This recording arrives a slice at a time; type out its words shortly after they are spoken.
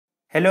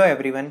Hello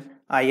everyone,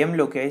 I am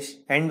Lokesh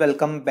and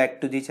welcome back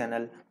to the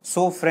channel.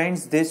 So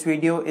friends, this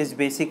video is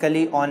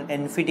basically on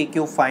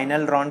Infytq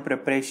final round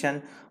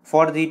preparation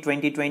for the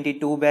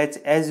 2022 batch.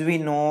 As we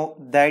know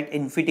that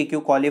Infytq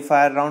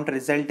qualifier round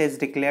result is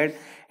declared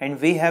and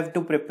we have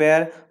to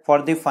prepare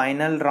for the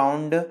final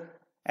round,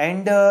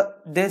 and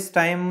this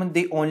time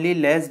the only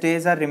less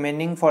days are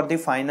remaining for the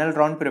final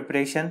round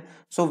preparation.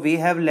 So we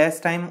have less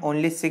time,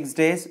 only 6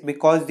 days,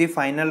 because the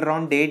final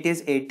round date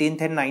is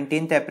 18th and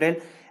 19th April.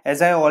 As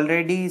I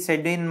already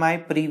said in my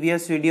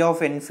previous video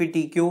of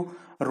Infytq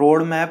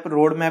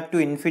roadmap to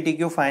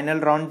Infytq final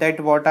round,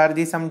 that what are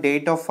the some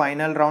date of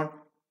final round,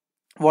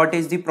 what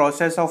is the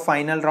process of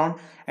final round,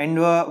 and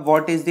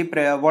what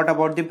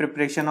about the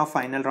preparation of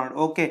final round.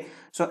 Okay,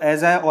 so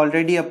as I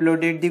already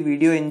uploaded the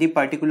video in the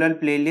particular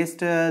playlist,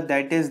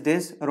 that is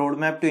this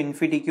roadmap to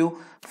Infytq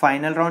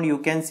final round, you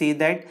can see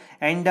that.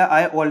 And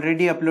I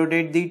already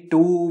uploaded the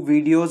two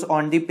videos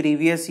on the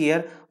previous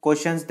year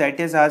questions that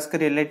is asked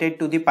related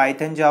to the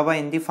Python Java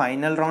in the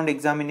final round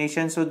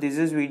examination. So this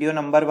is video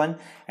number 1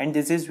 and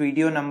this is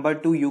video number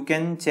 2. You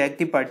can check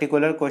the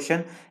particular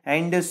question,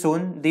 and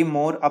soon the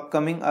more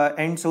upcoming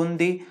and soon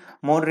the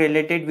more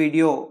related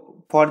video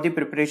for the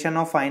preparation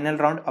of final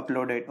round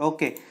uploaded.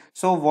 Okay,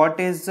 so what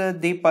is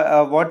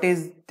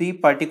the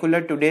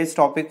particular today's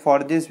topic for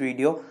this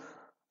video?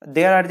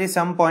 There are the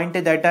some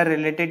points that are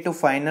related to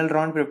final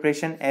round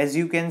preparation. As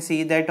you can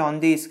see that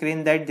on the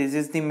screen, that this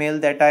is the mail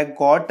that I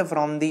got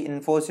from the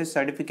Infosys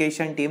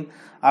certification team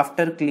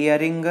after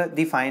clearing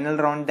the final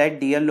round. That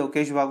dear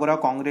Lokesh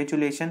Vagura,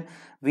 congratulations,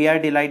 we are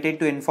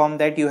delighted to inform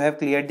that you have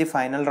cleared the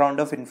final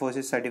round of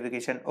Infosys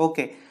certification.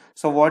 Okay,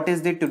 so what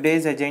is the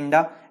today's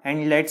agenda,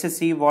 and let's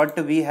see what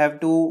we have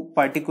to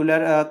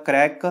particular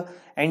crack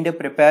and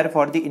prepare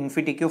for the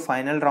Infytq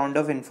final round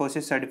of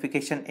Infosys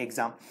certification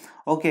exam.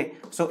 Okay,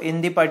 so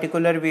in the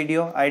particular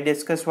video I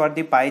discussed for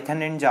the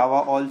Python and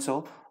Java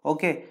also.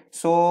 Okay,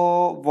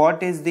 so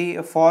what is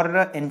the for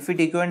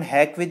Infytq and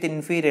hack with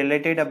Infy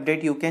related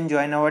update, you can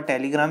join our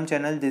Telegram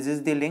channel. This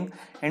is the link,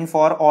 and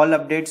for all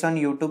updates on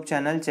YouTube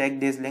channel, check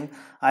this link.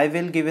 I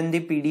will given the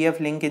PDF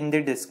link in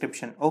the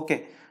description.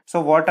 Okay, so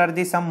what are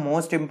the some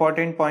most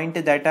important points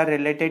that are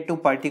related to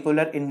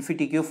particular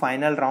Infytq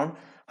final round?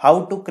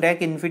 How to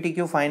crack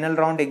Infytq final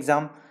round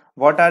exam?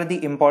 What are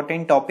the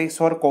important topics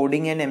for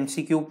coding and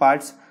MCQ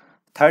parts?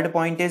 Third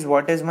point is,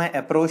 what is my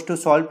approach to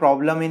solve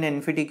problem in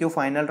Infytq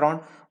final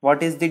round?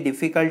 What is the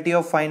difficulty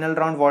of final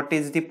round? What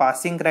is the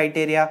passing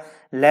criteria?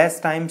 Less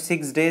time,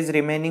 6 days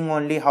remaining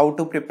only. How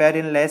to prepare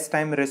in less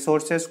time?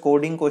 Resources,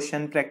 coding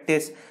question,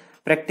 practice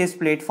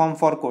platform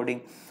for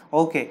coding.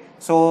 Okay,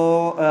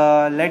 so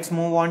let's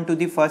move on to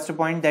the first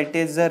point, that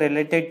is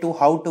related to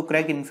how to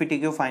crack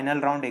Infytq final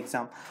round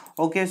exam.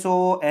 Okay,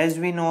 so as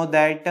we know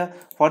that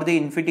for the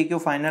Infytq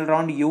final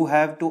round, you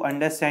have to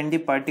understand the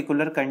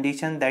particular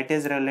condition that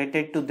is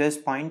related to this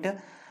point.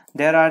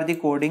 There are the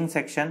coding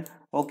section.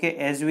 Okay,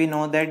 as we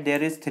know that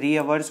there is 3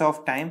 hours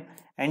of time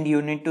and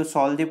you need to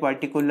solve the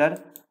particular.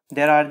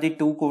 There are the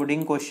 2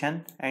 coding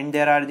question and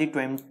there are the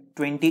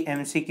 20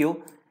 MCQ,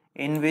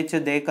 in which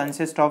they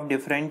consist of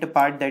different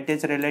part that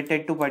is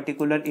related to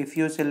particular. If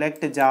you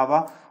select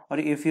Java or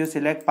if you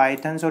select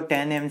Python, so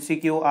 10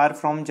 MCQ are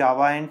from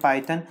Java and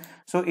Python,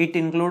 so it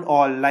include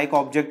all like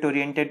object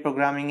oriented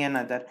programming and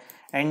other.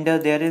 And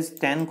there is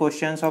 10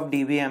 questions of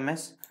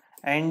DBMS.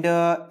 And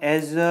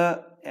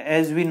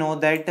as we know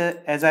that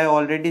as I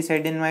already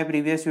said in my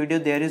previous video,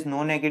 there is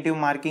no negative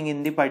marking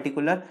in the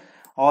particular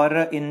or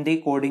in the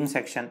coding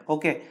section.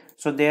 Okay,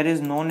 so there is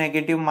no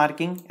negative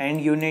marking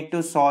and you need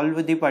to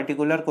solve the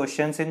particular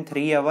questions in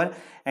 3 hours,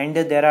 and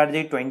there are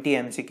the 20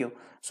 MCQ.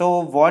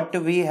 So what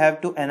we have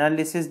to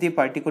analysis the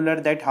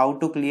particular, that how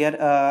to clear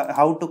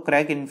how to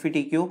crack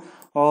Infytq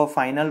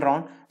final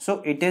round.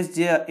 So it is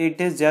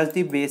just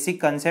the basic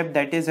concept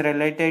that is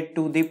related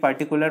to the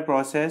particular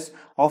process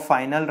of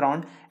final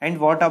round. And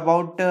what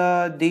about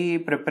the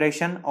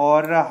preparation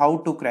or how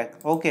to crack?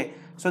 Okay,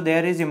 so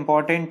there is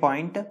important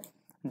point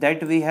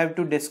that we have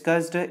to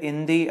discuss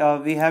in the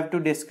we have to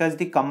discuss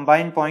the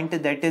combined point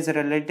that is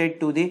related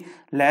to the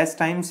less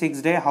time,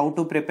 6 day, how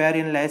to prepare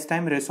in less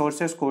time,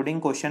 resources, coding,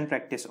 question,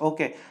 practice.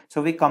 Okay,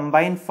 so we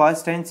combine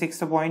first and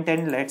sixth point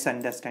and let's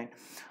understand.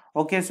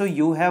 Okay, so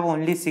you have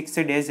only 6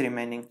 days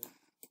remaining.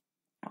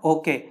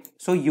 Okay,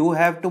 so you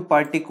have to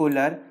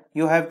particular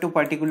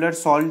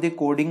solve the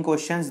coding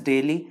questions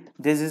daily.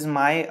 This is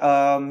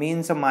my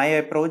means my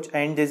approach,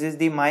 and this is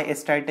the my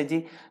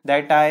strategy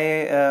that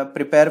I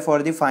prepare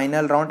for the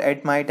final round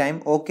at my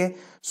time. Okay,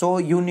 so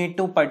you need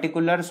to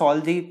particular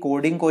solve the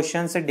coding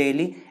questions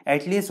daily,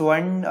 at least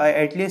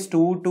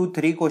 2 to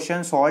 3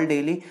 questions solve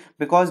daily,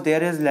 because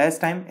there is less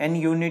time and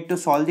you need to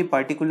solve the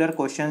particular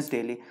questions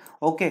daily.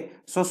 Okay,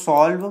 so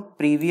solve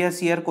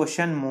previous year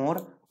question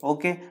more.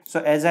 Okay,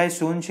 so as I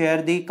soon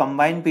share the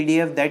combined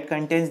PDF that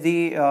contains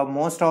the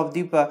most of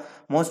the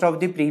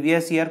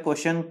previous year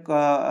question,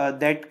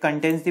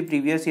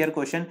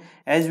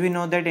 as we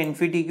know that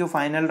Infytq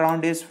final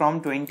round is from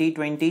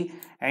 2020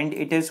 and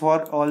it is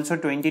for also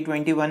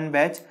 2021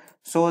 batch.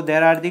 So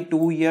there are the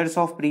 2 years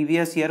of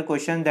previous year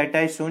question that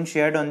I soon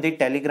shared on the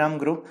Telegram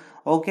group.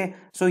 Okay,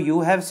 so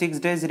you have 6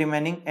 days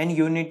remaining and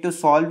you need to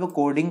solve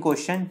coding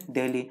question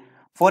daily.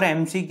 For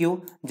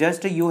MCQ,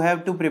 just you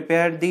have to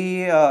prepare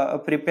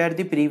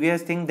the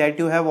previous thing that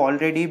you have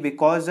already,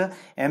 because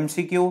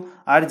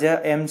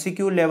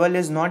MCQ level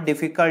is not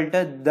difficult.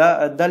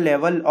 The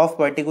level of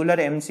particular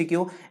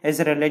MCQ is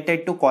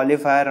related to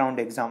qualifier round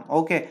exam.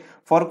 Okay,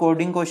 for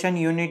coding question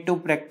you need to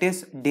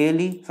practice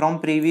daily from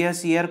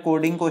previous year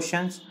coding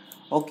questions.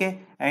 Okay,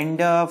 and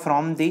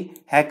from the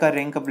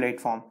HackerRank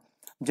platform,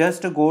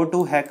 just go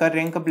to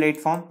HackerRank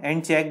platform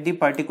and check the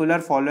particular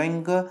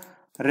following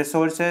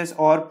resources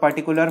or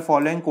particular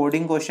following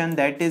coding question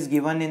that is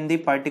given in the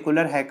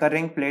particular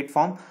HackerRank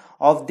platform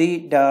of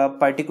the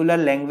particular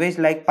language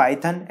like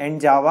Python and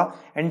Java,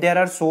 and there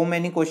are so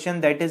many questions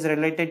that is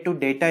related to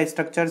data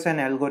structures and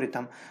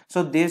algorithm.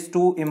 So this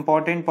two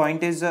important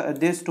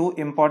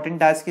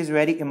task is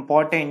very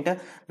important,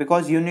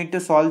 because you need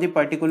to solve the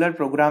particular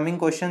programming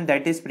question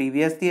that is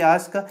previously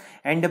asked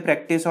and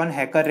practice on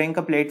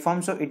HackerRank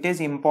platform. So it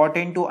is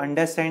important to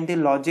understand the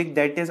logic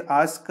that is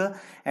asked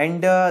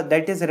and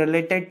that is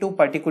related to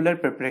particular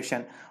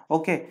preparation.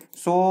 Okay,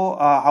 so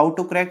how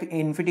to crack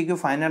Infytq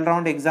final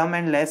round exam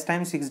and less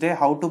time 6 days,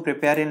 how to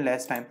prepare in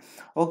less time.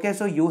 Okay,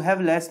 so you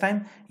have less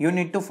time, you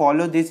need to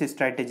follow this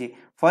strategy.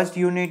 First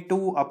you need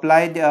to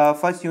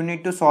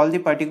solve the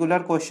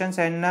particular questions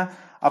and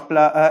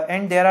apply,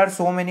 and there are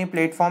so many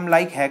platforms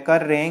like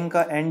HackerRank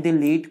and the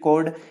Lead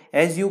Code.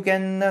 As you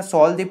can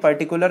solve the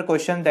particular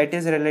question that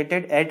is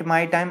related. At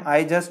my time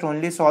I just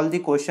only solve the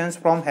questions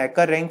from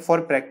HackerRank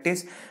for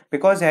practice,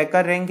 because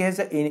HackerRank has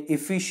an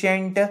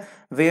efficient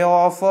way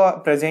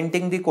of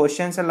presenting the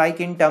questions like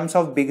in terms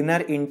of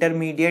beginner,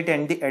 intermediate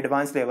and the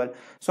advanced level.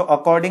 So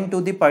according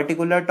to the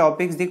particular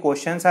topics the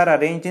questions are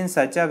arranged in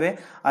such a way.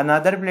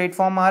 Another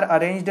platform are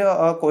arranged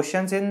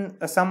questions in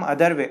some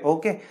other way.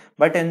 Okay,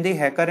 but in the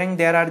HackerRank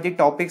there are the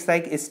topics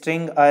like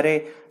string,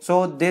 array.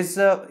 So this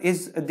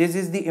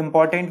is the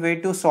important way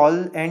to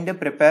solve and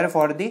prepare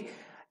for the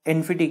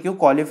Infytq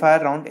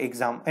qualifier round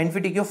exam,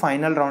 Infytq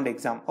final round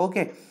exam.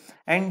 Okay,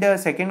 and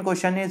second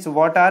question is,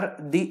 what are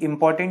the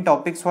important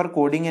topics for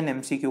coding and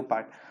MCQ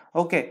part?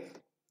 Okay,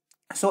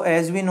 so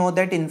as we know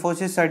that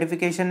Infosys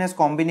certification is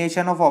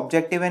combination of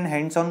objective and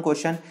hands-on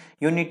question.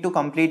 You need to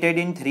complete it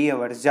in 3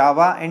 hours.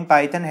 Java and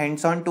Python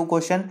hands-on 2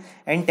 question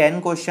and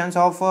 10 questions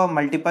of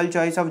multiple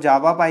choice of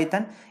Java,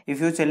 Python.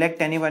 If you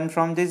select any one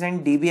from this,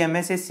 and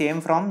DBMS is same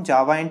from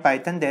Java and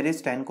Python, there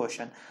is 10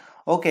 question.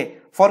 Okay,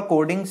 for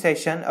coding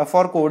section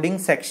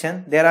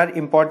there are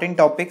important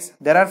topics.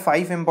 There are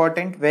 5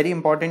 very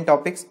important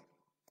topics.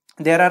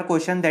 There are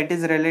questions that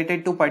is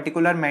related to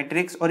particular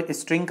matrix or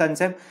string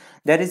concept.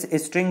 There is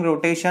string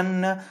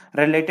rotation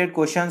related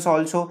questions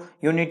also.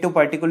 You need to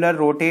particular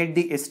rotate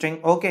the string.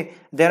 Okay,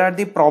 there are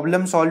the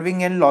problem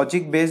solving and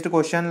logic based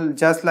question,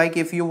 just like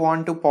if you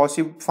want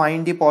to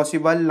find the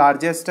possible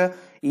largest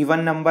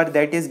even number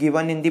that is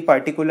given in the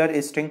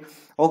particular string.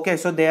 Okay,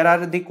 so there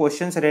are the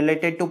questions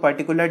related to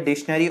particular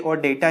dictionary or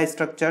data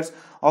structures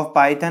of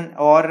Python,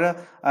 or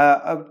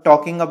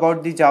talking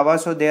about the Java.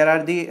 So there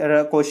are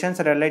the questions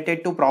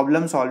related to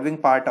problem solving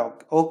part of.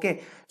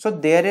 Okay, so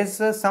there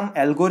is some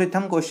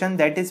algorithm question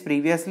that is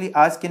previously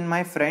asked in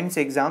my friend's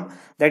exam,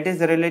 that is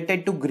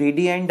related to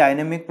greedy and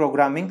dynamic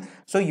programming.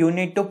 So you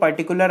need to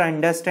particular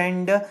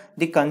understand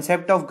the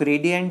concept of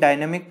greedy and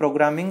dynamic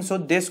programming. So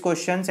these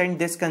questions and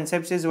these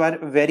concepts is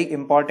very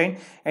important,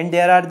 and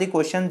there are the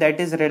questions that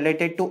is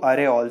related to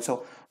array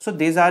also. So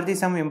these are the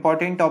some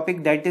important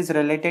topic that is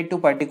related to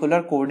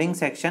particular coding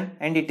section,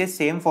 and it is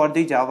same for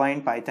the Java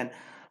and Python.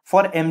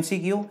 For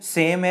MCQ,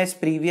 same as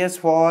previous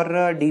for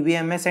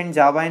DBMS and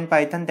Java and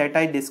Python that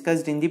I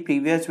discussed in the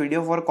previous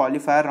video for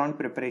qualifier round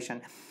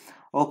preparation.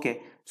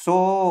 Okay,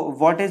 so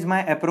what is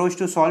my approach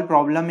to solve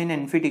problem in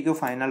Infytq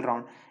final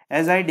round?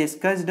 As I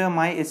discussed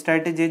my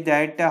strategy,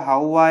 that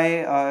how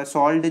I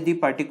solved the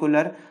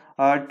particular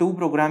 2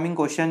 programming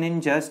question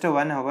in just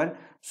 1 hour.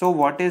 So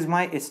what is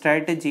my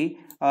strategy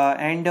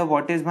and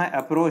what is my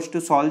approach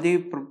to solve the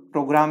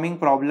programming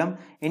problem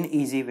in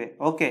easy way?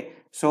 Okay,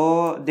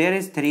 so there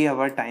is 3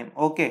 hour time.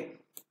 Okay,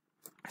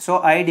 so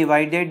I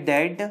divided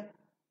that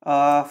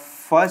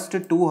first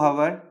 2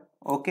 hour.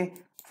 Okay,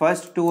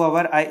 first 2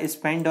 hour I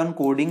spent on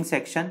coding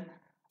section.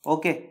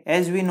 Okay,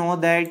 as we know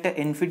that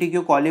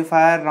Infytq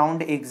qualifier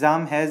round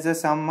exam has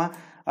some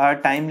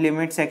time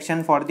limit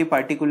section for the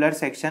particular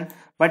section,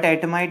 but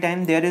at my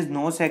time there is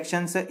no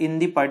sections in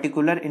the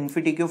particular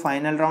Infytq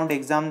final round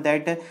exam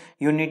that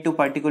you need to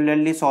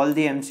particularly solve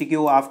the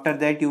MCQ. After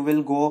that you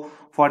will go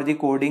for the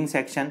coding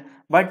section.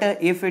 But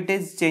if it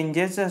is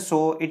changes,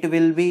 so it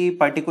will be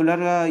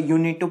particular you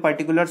need to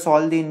particular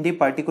solve in the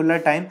particular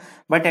time.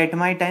 But at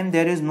my time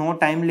there is no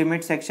time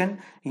limit section.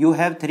 You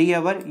have 3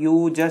 hours,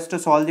 you just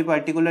solve the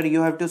particular,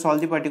 you have to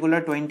solve the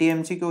particular 20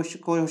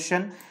 MCQ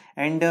question,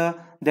 and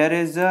there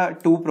is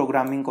 2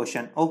 programming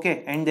question.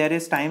 Okay, and there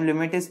is time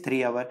limit is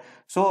 3 hours.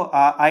 So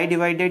I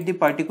divided the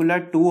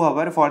particular 2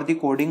 hours for the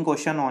coding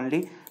question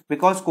only,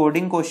 because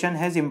coding question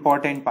has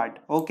important part.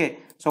 Okay,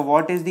 so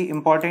what is the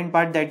important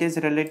part that is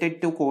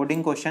related to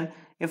coding question?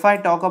 If I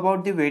talk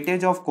about the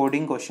weightage of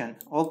coding question,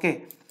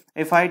 okay,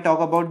 if I talk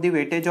about the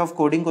weightage of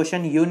coding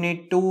question, you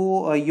need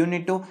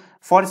to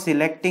for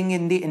selecting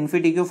in the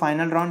Infytq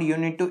final round, you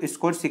need to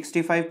score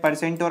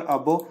 65% or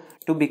above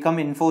to become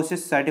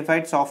Infosys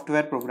certified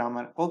software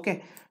programmer.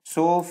 Okay,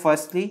 so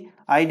firstly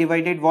I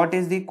divided what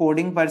is the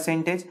coding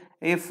percentage.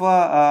 If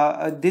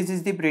this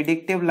is the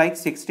predictive, like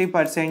 60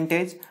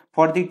 percentage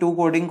for the two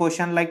coding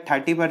question, like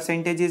 30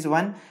 percentage is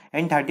one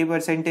and 30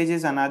 percentage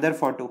is another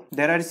for two.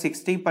 There are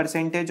 60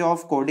 percentage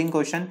of coding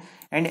question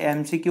and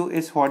MCQ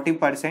is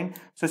 40%.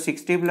 So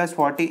 60 plus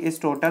 40 is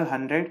total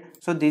 100.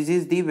 So this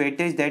is the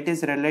weightage that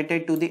is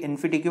related to the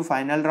Infytq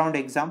final round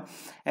exam.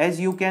 As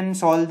you can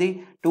solve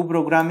the two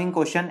programming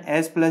question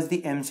as plus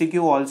the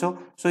MCQ also,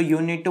 so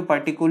you need to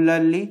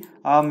particularly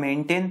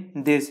maintain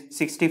this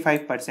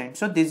 65%.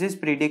 So this is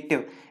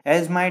predictive.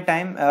 As my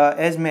time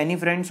as many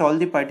friends solve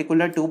the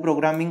particular two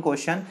programming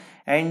question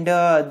and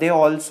they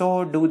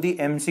also do the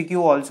MCQ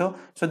also,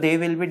 so they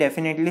will be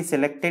definitely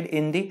selected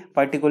in the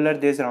particular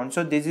this round.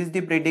 So this is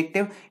the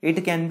predictive.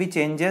 It can be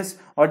changes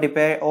or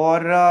depend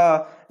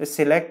or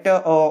select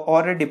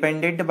or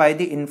dependent by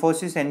the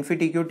Infosys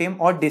Infytq team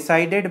or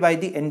decided by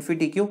the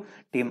Infytq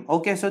team.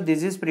 Okay, so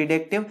this is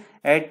predictive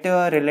at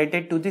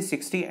related to the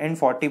 60 and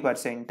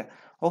 40%.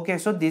 Okay,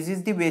 so this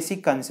is the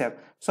basic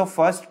concept. So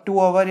first 2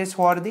 hour is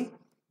for the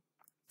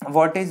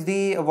what is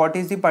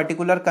the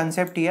particular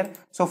concept here.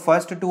 So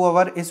first 2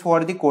 hour is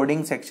for the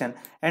coding section,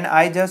 and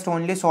I just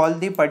only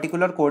solve the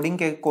particular coding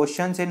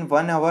questions in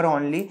 1 hour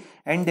only,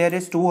 and there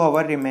is 2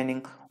 hour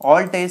remaining.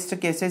 All test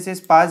cases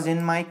is passed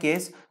in my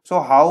case. So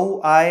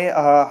how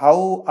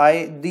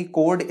I the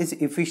code is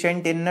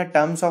efficient in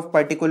terms of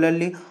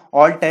particularly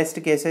all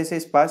test cases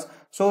is passed.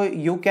 So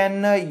you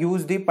can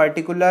use the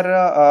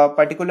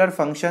particular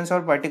functions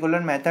or particular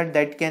method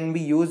that can be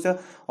used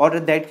or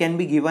that can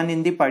be given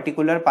in the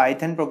particular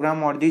Python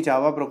program or the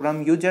Java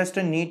program. You just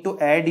need to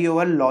add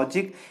your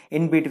logic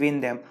in between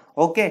them.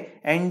 Okay,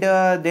 and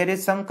there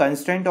is some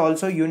constraint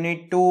also. You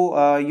need to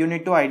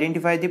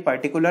identify the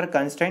particular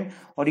constraint,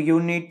 or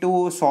you need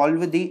to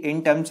solve the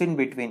in terms in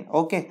between.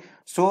 Okay,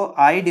 so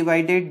I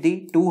divided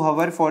the 2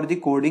 hour for the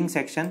coding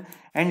section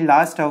and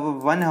last hour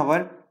 1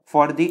 hour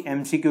for the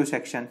MCQ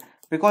section.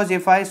 Because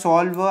if I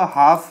solve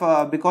half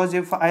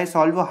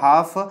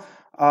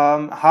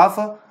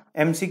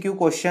MCQ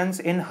questions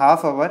in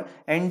half hour,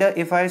 and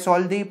if I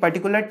solve the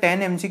particular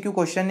 10 MCQ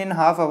question in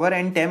half hour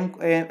and 10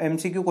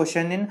 MCQ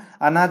question in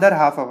another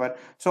half hour,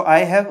 so I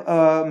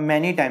have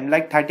many time,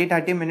 like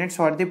 30 minutes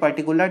for the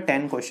particular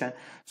 10 question.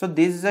 So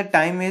this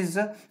time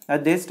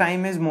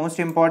is most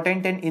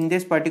important, and in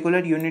this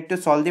particular you need to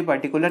solve the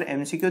particular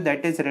MCQ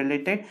that is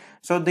related.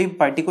 So the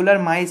particular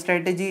my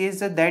strategy is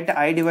that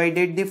I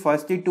divided the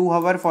first 2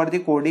 hour for the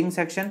coding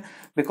section,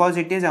 because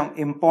it is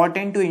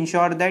important to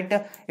ensure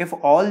that if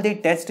all the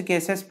test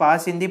cases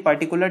pass in the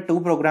particular two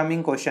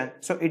programming question,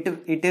 so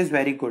it is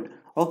very good.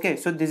 Okay,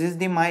 so this is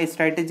the my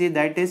strategy,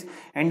 that is,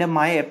 and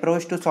my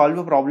approach to solve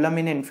a problem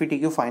in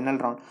Infytq final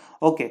round.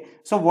 Okay,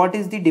 so what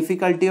is the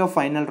difficulty of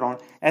final round?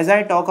 As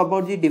I talk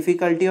about the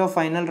difficulty of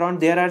final round,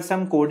 there are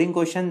some coding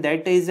question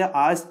that is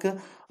asked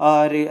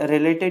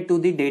related to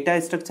the data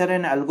structure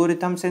and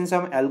algorithms, and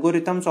some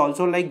algorithms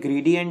also like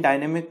greedy and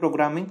dynamic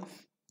programming.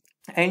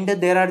 And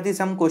there are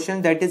some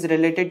questions that is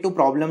related to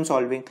problem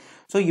solving.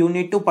 So you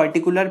need to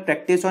particular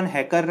practice on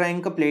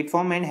HackerRank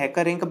platform, and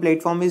HackerRank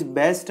platform is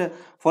best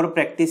for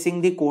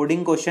practicing the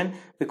coding question,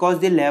 because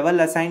the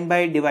level assigned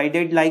by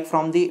divided like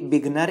from the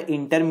beginner,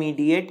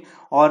 intermediate,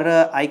 or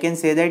I can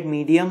say that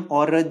medium,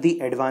 or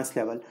the advanced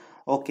level.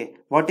 Okay,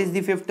 what is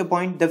the fifth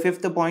point? The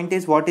fifth point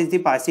is what is the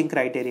passing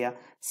criteria.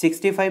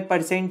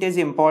 65% is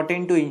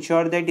important to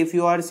ensure that if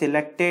you are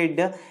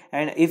selected,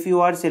 and if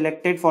you are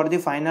selected for the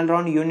final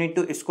round, you need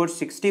to score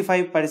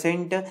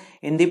 65%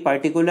 in the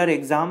particular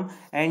exam,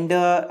 and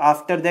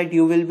after that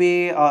you will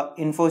be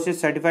Infosys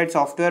certified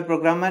software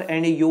programmer,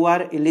 and you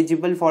are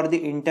eligible for the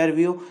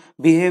interview,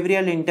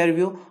 behavioral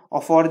interview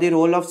for the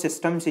role of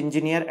systems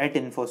engineer at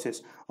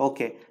Infosys.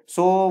 Okay,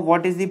 so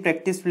what is the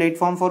practice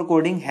platform for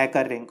coding?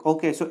 HackerRank.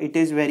 Okay, so it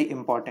is very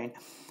important.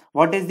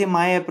 What is the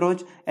my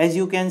approach? As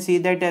you can see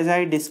that as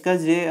I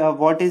discussed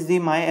what is the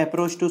my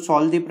approach to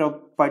solve the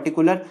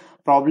particular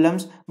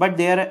problems. But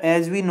there,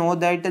 as we know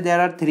that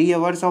there are 3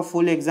 hours of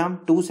full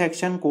exam, 2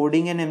 section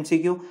coding and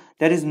MCQ.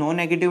 There is no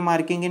negative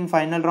marking in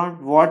final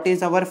round. What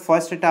is our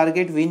first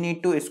target? We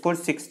need to score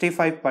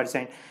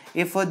 65%.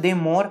 If they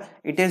more,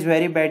 it is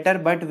very better,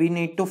 but we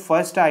need to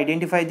first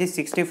identify the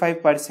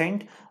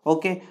 65%.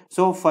 Okay,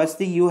 so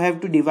firstly you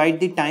have to divide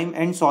the time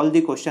and solve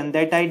the question.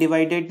 That I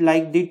divided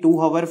like the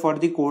 2 hour for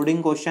the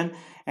coding question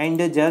and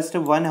just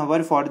 1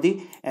 hour for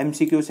the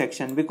MCQ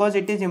section, because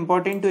it is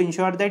important to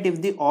ensure that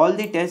if the all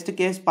the test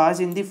case pass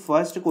in the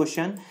first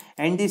question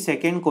and the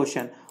second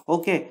question.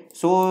 Okay,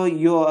 so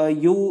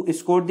you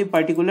scored the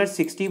particular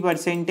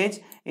 60%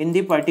 in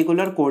the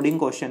particular coding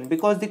question,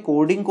 because the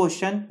coding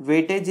question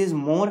weightage is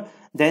more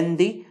than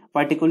the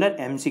particular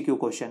MCQ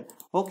question.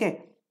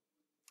 Okay,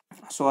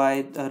 So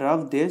I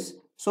rub this.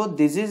 So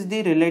this is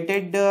the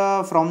related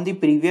from the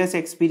previous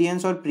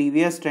experience or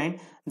previous trend,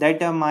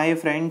 that my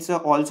friends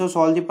also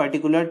solve the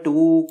particular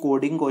two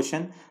coding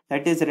question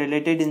that is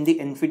related in the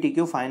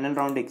Infytq final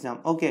round exam.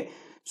 Okay,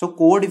 so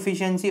code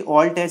efficiency,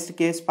 all test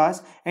case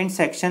pass, and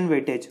section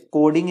weightage,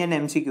 coding and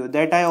MCQ,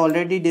 that I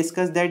already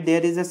discussed, that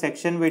there is a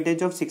section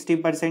weightage of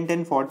 60%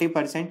 and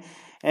 40%.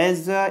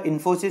 As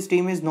Infosys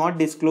team is not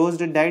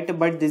disclosed that,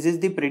 but this is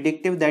the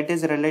predictive that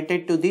is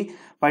related to the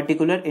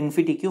particular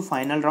Infytq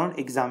final round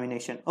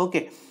examination.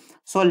 Okay,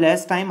 so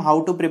less time,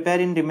 how to prepare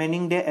in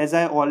remaining day, as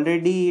I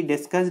already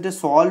discussed,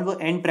 solve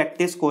and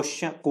practice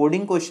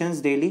coding questions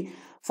daily.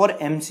 For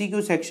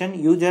MCQ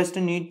section, you just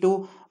need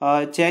to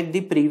check the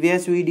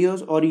previous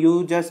videos, or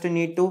you just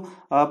need to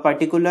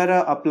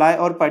particular apply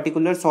or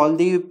particular solve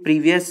the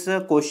previous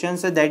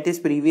questions that is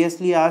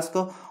previously asked,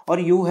 or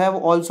you have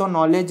also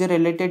knowledge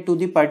related to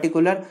the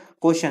particular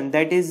question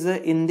that is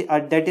in the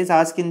that is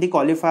asked in the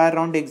qualifier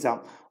round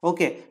exam.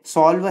 Okay,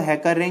 solve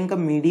hacker rank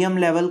medium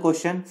level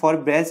question. For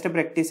best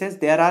practices,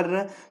 there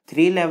are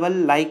three level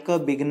like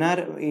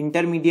beginner,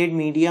 intermediate,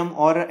 medium,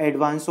 or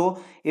advanced.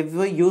 So if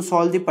you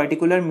solve the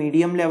particular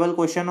medium level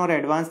question or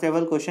advanced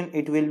level question,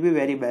 it will be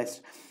very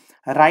best.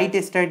 Right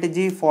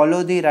strategy,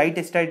 follow the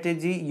right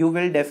strategy, you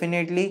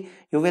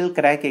will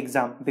crack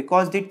exam,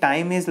 because the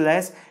time is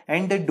less.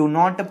 And do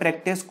not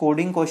practice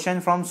coding question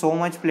from so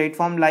much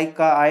platform, like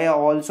I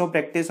also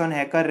practice on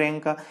hacker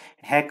rank,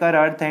 hacker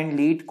earth, and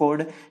lead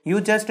code.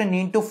 You just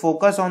need to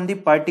focus on the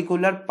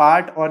particular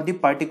part or the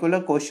particular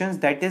questions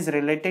that is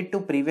related to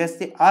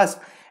previously asked.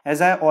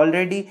 As I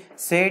already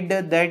said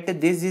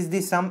that this is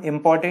the some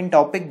important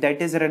topic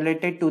that is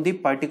related to the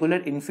particular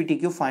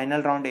Infytq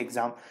final round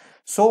exam.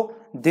 So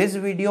this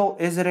video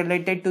is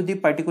related to the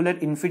particular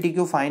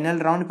Infytq final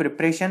round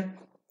preparation,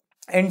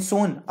 and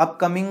soon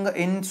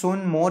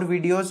more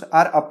videos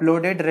are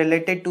uploaded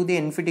related to the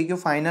Infytq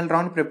final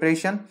round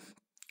preparation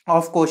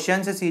of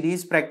questions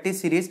series,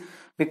 practice series,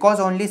 because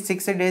only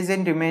 6 days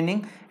in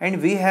remaining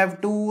and we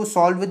have to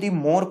solve the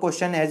more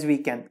question as we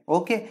can.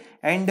 Okay,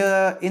 and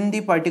in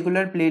the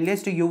particular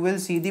playlist you will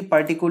see the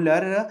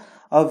particular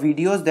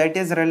videos that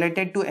is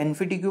related to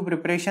Infytq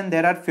preparation.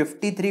 There are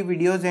 53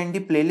 videos and the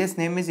playlist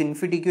name is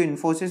Infytq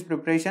Infosys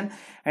preparation,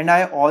 and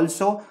I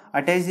also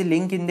attach the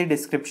link in the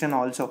description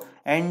also.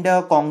 And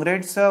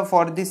congrats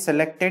for the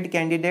selected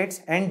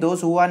candidates, and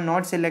those who are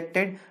not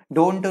selected,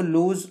 don't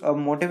lose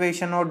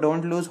motivation or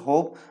don't lose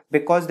hope,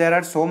 because there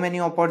are so many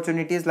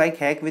opportunities like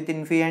Hack with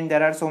Infy, and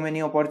there are so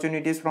many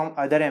opportunities from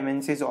other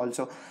MNCs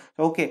also.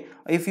 Okay,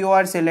 if you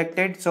are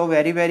selected, so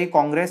very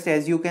congrats.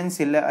 As you can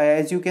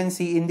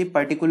see in the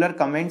particular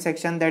comment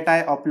section that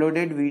I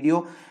uploaded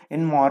video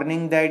in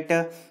morning,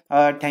 that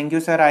thank you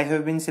sir, I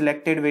have been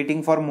selected,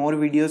 waiting for more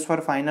videos for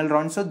final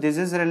round. So this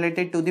is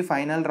related to the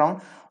final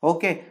round.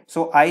 Okay,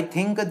 so I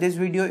think this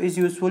video is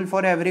useful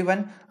for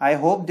everyone. I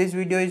hope this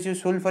video is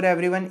useful for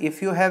everyone.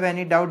 If you have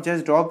any doubt,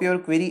 just drop your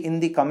query in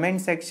the comment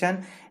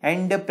section,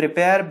 and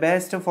prepare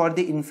best for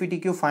the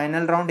Infytq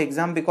final round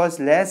exam, because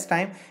less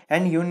time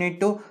and you need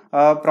to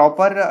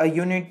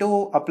you need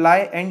to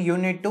apply and you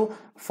need to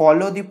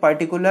follow the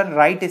particular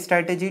right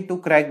strategy to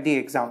crack the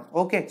exam.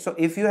 Okay, so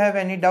if you have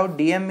any doubt,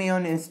 DM me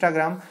on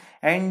Instagram.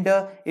 And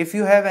if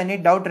you have any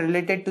doubt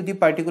related to the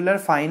particular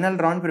final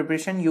round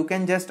preparation, you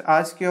can just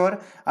ask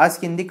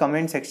in the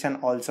comment section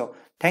also.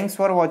 Thanks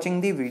for watching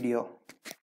the video.